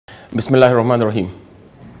Bismillahirrahmanirrahim.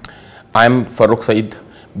 I am Farrukh Saeed,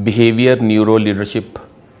 Behavior Neuro Leadership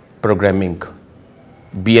Programming,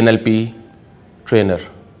 BNLP trainer.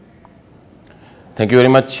 Thank you very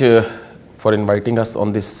much for inviting us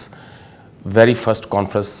on this very first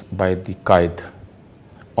conference by the QUAID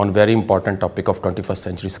on very important topic of 21st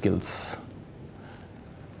century skills.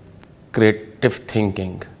 Creative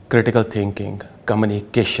thinking, critical thinking,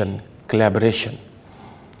 communication, collaboration.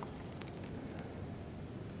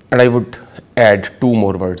 And I would add two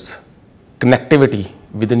more words: connectivity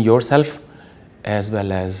within yourself as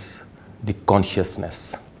well as the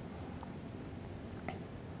consciousness.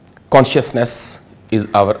 Consciousness is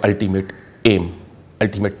our ultimate aim,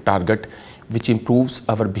 ultimate target, which improves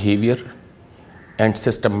our behavior and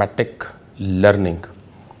systematic learning.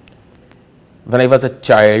 When I was a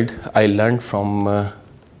child, I learned from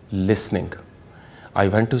listening. I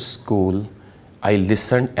went to school, I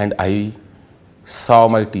listened and I saw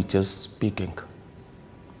my teachers speaking.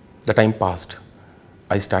 The time passed.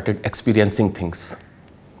 I started experiencing things.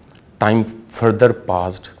 Time further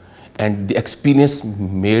passed and the experience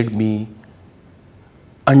made me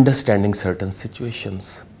understanding certain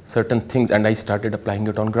situations, certain things, and I started applying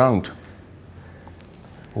it on ground.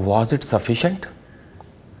 Was it sufficient?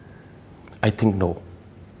 I think no.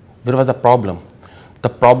 There was a problem. The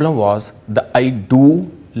problem was that I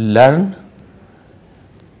do learn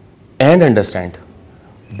and understand,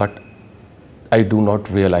 but I do not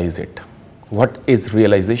realize it. What is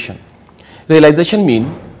realization? Realization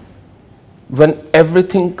means when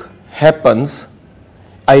everything happens,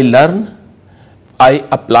 I learn, I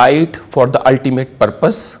apply it for the ultimate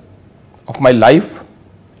purpose of my life,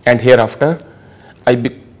 and hereafter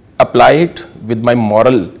I apply it with my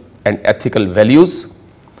moral and ethical values.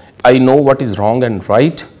 I know what is wrong and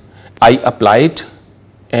right, I apply it,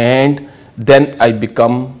 and then I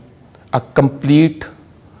become a complete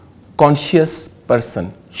conscious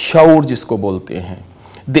person, 𝐓𝐫𝐞𝐬𝐴 जिसको बोलते हैं.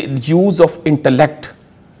 The use of intellect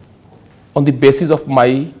on the basis of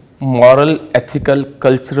my moral, ethical,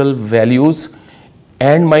 cultural values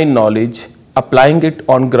and my knowledge, applying it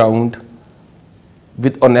on ground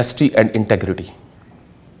with honesty and integrity.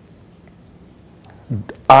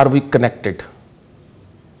 Are we connected?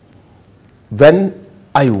 When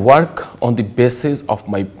I work on the basis of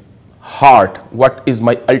my heart, what is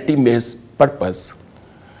my ultimate purpose,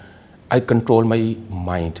 I control my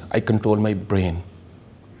mind, I control my brain.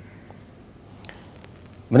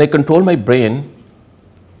 When I control my brain,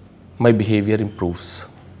 my behavior improves.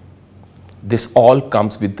 This all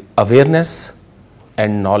comes with awareness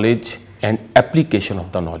and knowledge and application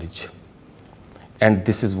of the knowledge. And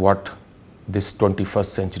this is what this 21st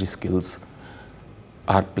century skills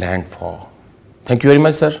are planned for. Thank you very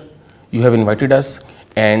much, sir. You have invited us,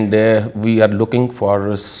 and we are looking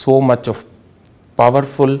for so much of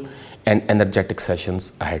powerful and energetic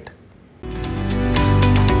sessions ahead.